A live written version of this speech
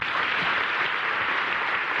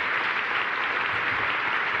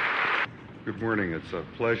Good morning. It's a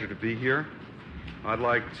pleasure to be here. I'd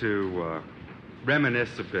like to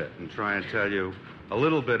reminisce a bit and try and tell you a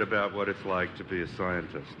little bit about what it's like to be a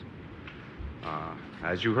scientist.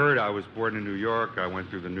 As you heard, I was born in New York. I went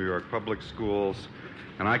through the New York public schools,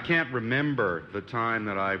 and I can't remember the time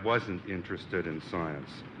that I wasn't interested in science.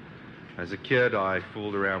 As a kid, I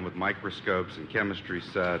fooled around with microscopes and chemistry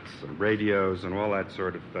sets and radios and all that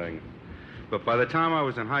sort of thing. But by the time I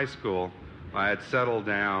was in high school, I had settled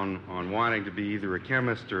down on wanting to be either a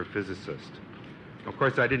chemist or a physicist. Of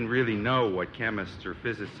course, I didn't really know what chemists or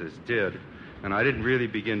physicists did, and I didn't really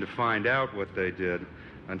begin to find out what they did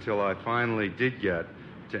until I finally did get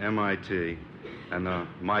to MIT. And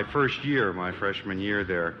my first year, my freshman year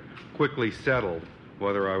there, quickly settled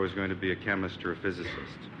whether I was going to be a chemist or a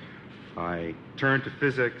physicist. I turned to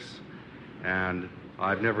physics, and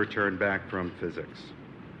I've never turned back from physics.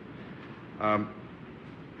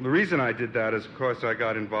 The reason I did that is, of course, I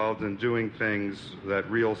got involved in doing things that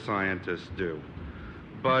real scientists do.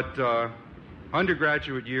 But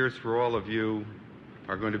undergraduate years for all of you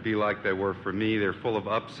are going to be like they were for me. They're full of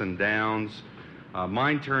ups and downs.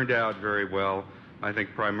 Mine turned out very well, I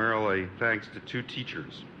think primarily thanks to two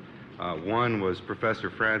teachers. One was Professor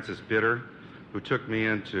Francis Bitter, who took me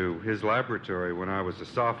into his laboratory when I was a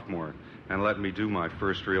sophomore and let me do my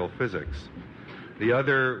first real physics. The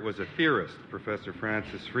other was a theorist, Professor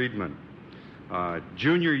Francis Friedman.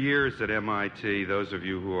 Junior years at MIT, those of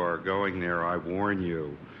you who are going there, I warn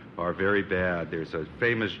you, are very bad. There's a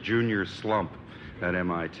famous junior slump at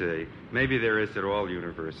MIT. Maybe there is at all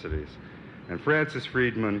universities. And Francis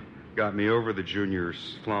Friedman got me over the junior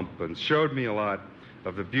slump and showed me a lot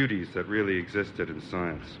of the beauties that really existed in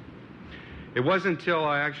science. It wasn't until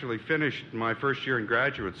I actually finished my first year in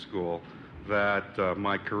graduate school that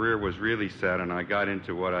my career was really set and I got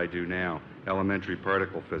into what I do now, elementary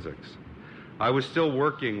particle physics. I was still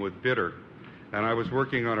working with Bitter, and I was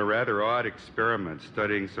working on a rather odd experiment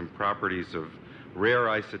studying some properties of rare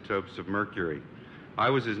isotopes of mercury. I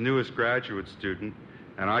was his newest graduate student,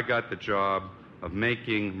 and I got the job of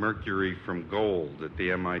making mercury from gold at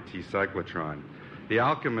the MIT cyclotron. The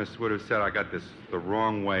alchemists would have said I got this the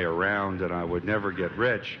wrong way around and I would never get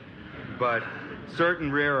rich, but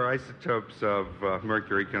certain rare isotopes of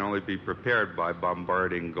mercury can only be prepared by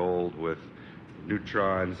bombarding gold with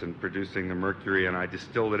neutrons and producing the mercury, and I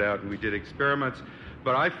distilled it out and we did experiments.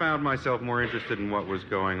 But I found myself more interested in what was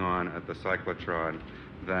going on at the cyclotron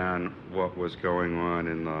than what was going on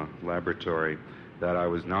in the laboratory that I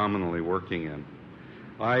was nominally working in.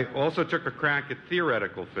 I also took a crack at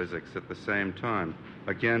theoretical physics at the same time,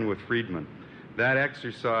 again with Friedman. That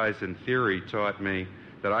exercise in theory taught me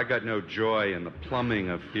that I got no joy in the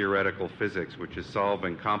plumbing of theoretical physics, which is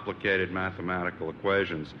solving complicated mathematical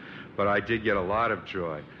equations, but I did get a lot of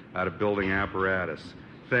joy out of building apparatus,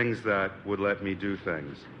 things that would let me do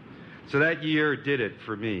things. So that year did it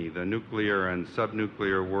for me. The nuclear and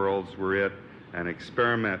subnuclear worlds were it, and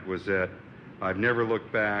experiment was it. I've never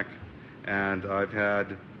looked back, and I've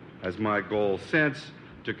had as my goal since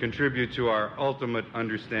to contribute to our ultimate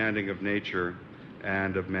understanding of nature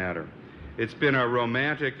and of matter. It's been a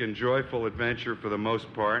romantic and joyful adventure for the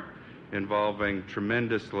most part, involving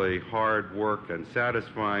tremendously hard work and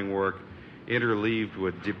satisfying work, interleaved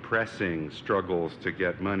with depressing struggles to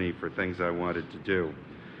get money for things I wanted to do.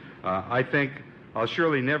 I think I'll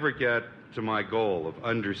surely never get to my goal of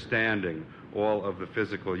understanding all of the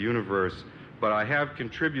physical universe, but I have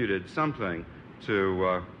contributed something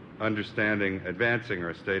to advancing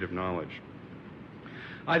our state of knowledge.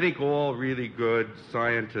 I think all really good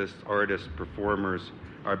scientists, artists, performers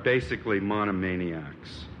are basically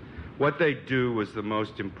monomaniacs. What they do is the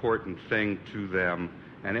most important thing to them,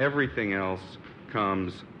 and everything else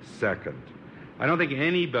comes second. I don't think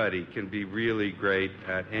anybody can be really great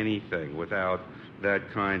at anything without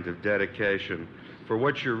that kind of dedication. For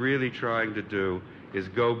what you're really trying to do is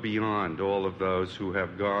go beyond all of those who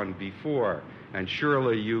have gone before, and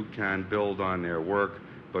surely you can build on their work,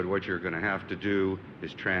 but what you're going to have to do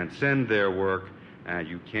is transcend their work, and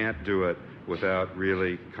you can't do it without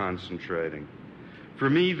really concentrating. For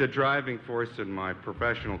me, the driving force in my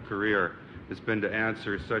professional career has been to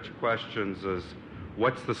answer such questions as,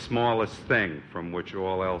 what's the smallest thing from which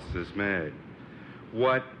all else is made?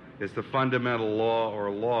 What is the fundamental law or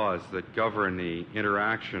laws that govern the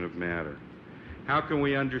interaction of matter? How can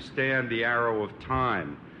we understand the arrow of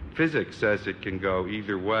time? Physics says it can go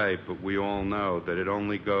either way, but we all know that it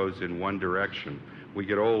only goes in one direction. We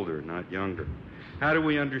get older, not younger. How do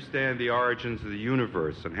we understand the origins of the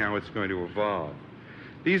universe and how it's going to evolve?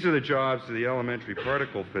 These are the jobs of the elementary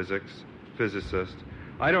particle physicist.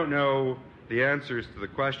 I don't know the answers to the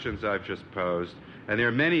questions I've just posed, And there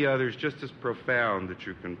are many others just as profound that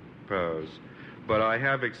you can pose. But I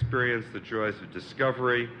have experienced the joys of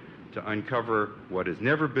discovery, to uncover what has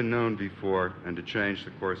never been known before, and to change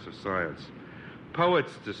the course of science.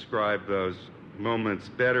 Poets describe those moments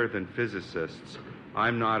better than physicists.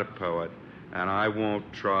 I'm not a poet, and I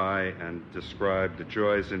won't try and describe the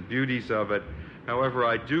joys and beauties of it. However,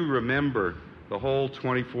 I do remember the whole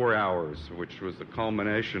 24 hours, which was the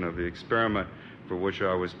culmination of the experiment for which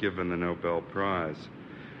I was given the Nobel Prize.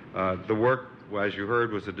 The work, as you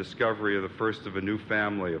heard, was a discovery of the first of a new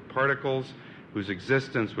family of particles whose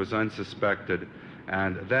existence was unsuspected,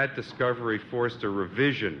 and that discovery forced a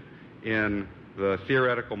revision in the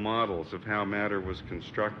theoretical models of how matter was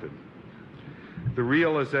constructed. The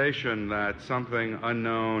realization that something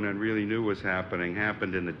unknown and really new was happening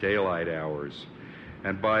happened in the daylight hours,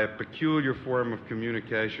 and by a peculiar form of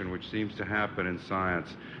communication which seems to happen in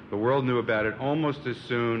science. The world knew about it almost as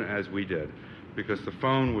soon as we did, because the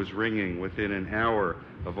phone was ringing within an hour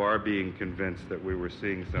of our being convinced that we were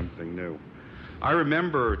seeing something new. I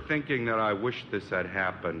remember thinking that I wished this had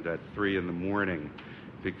happened at 3 in the morning,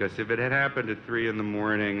 because if it had happened at 3 in the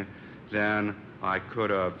morning, then I could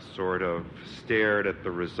have sort of stared at the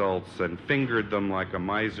results and fingered them like a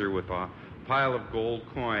miser with a pile of gold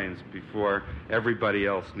coins before everybody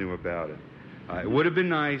else knew about it. It would have been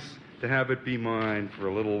nice to have it be mine for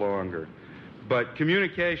a little longer. But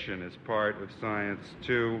communication is part of science,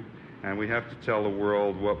 too, and we have to tell the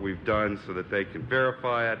world what we've done so that they can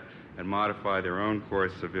verify it and modify their own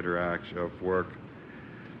course of interaction, of work.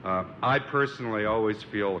 I personally always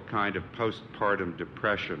feel a kind of postpartum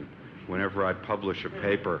depression whenever I publish a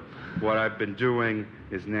paper. What I've been doing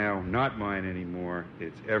is now not mine anymore,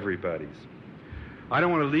 it's everybody's. I don't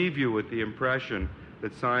want to leave you with the impression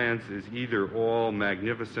that science is either all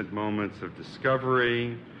magnificent moments of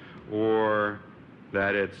discovery or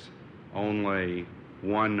that it's only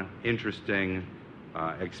one interesting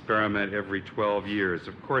experiment every 12 years.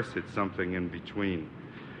 Of course, it's something in between.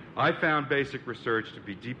 I found basic research to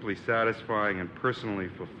be deeply satisfying and personally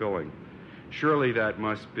fulfilling. Surely that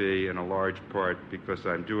must be, in a large part, because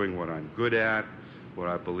I'm doing what I'm good at, what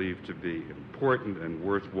I believe to be important and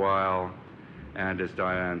worthwhile, and as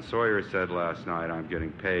Diane Sawyer said last night, I'm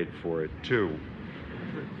getting paid for it, too.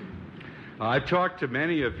 I've talked to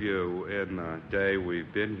many of you in the day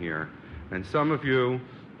we've been here, and some of you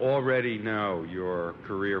already know your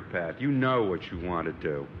career path. You know what you want to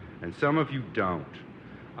do, and some of you don't.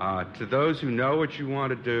 To those who know what you want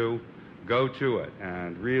to do, go to it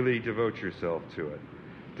and really devote yourself to it.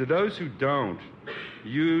 To those who don't,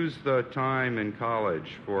 use the time in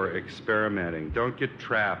college for experimenting. Don't get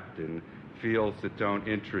trapped in fields that don't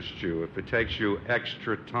interest you. If it takes you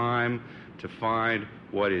extra time to find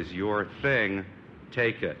what is your thing,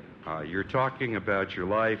 take it. You're talking about your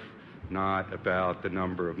life, not about the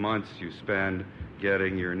number of months you spend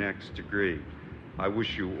getting your next degree. I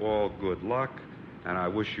wish you all good luck, and I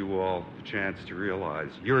wish you all the chance to realize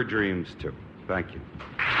your dreams, too. Thank you.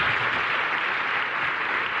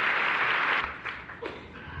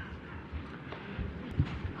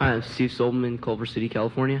 Hi, I'm Steve Sobelman, Culver City,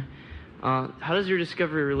 California. How does your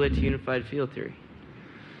discovery relate to unified field theory?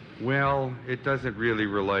 Well, it doesn't really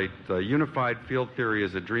relate. Unified field theory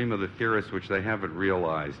is a dream of the theorists which they haven't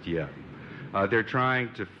realized yet. They're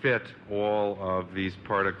trying to fit all of these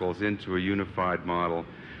particles into a unified model,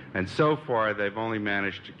 and so far they've only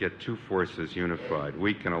managed to get two forces unified,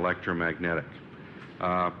 weak and electromagnetic.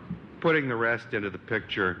 Putting the rest into the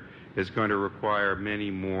picture is going to require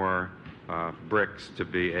many more bricks to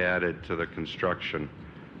be added to the construction.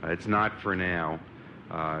 It's not for now.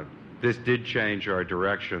 This did change our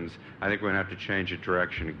directions. I think we're going to have to change a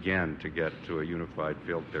direction again to get to a unified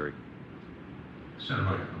field theory.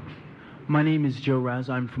 My name is Joe Raz.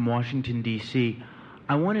 I'm from Washington, D.C.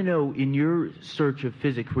 I want to know, in your search of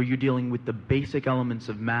physics, where you're dealing with the basic elements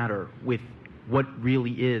of matter, with what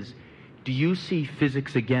really is, do you see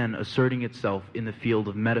physics again asserting itself in the field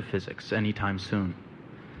of metaphysics anytime soon?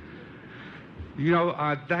 You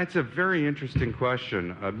know, that's a very interesting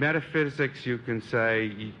question. Metaphysics, you can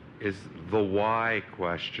say, is the why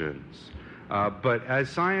questions. But as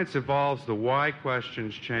science evolves, the why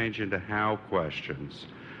questions change into how questions.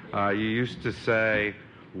 You used to say,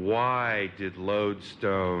 why did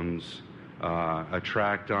lodestones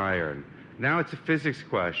attract iron? Now it's a physics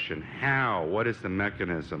question. How? What is the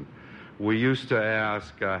mechanism? We used to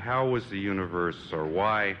ask, how was the universe, or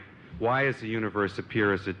why does the universe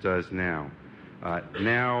appear as it does now?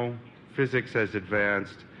 Now physics has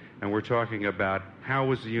advanced, and we're talking about how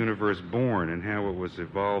was the universe born and how it was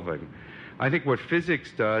evolving. I think what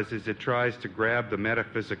physics does is it tries to grab the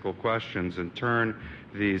metaphysical questions and turn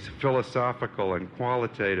these philosophical and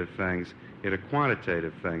qualitative things into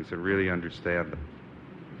quantitative things and really understand them.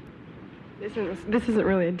 This isn't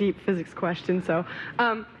really a deep physics question, so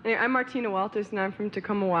anyway, I'm Martina Walters, and I'm from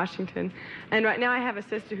Tacoma, Washington. And right now I have a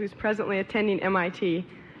sister who's presently attending MIT,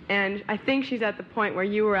 and I think she's at the point where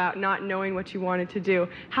you were out not knowing what you wanted to do.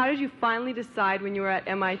 How did you finally decide when you were at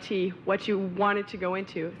MIT what you wanted to go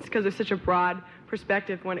into? It's because there's such a broad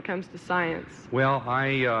perspective when it comes to science. Well,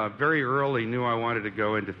 I very early knew I wanted to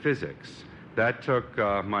go into physics. That took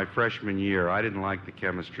my freshman year. I didn't like the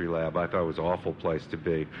chemistry lab. I thought it was an awful place to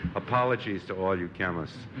be. Apologies to all you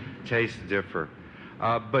chemists. Tastes differ.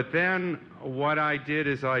 But then what I did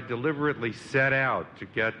is I deliberately set out to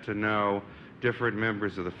get to know different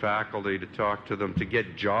members of the faculty, to talk to them, to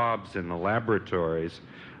get jobs in the laboratories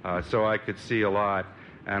so I could see a lot.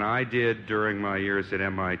 And I did, during my years at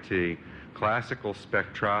MIT, classical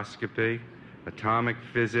spectroscopy, atomic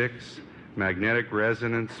physics, magnetic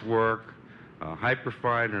resonance work,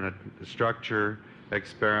 hyperfine structure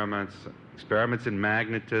experiments, experiments in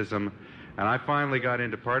magnetism, and I finally got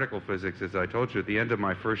into particle physics, as I told you, at the end of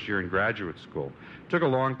my first year in graduate school. It took a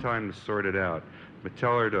long time to sort it out, but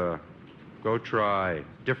tell her to go try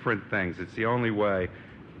different things. It's the only way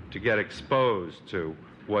to get exposed to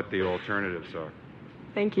what the alternatives are.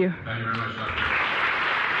 Thank you. Thank you very much, Dr.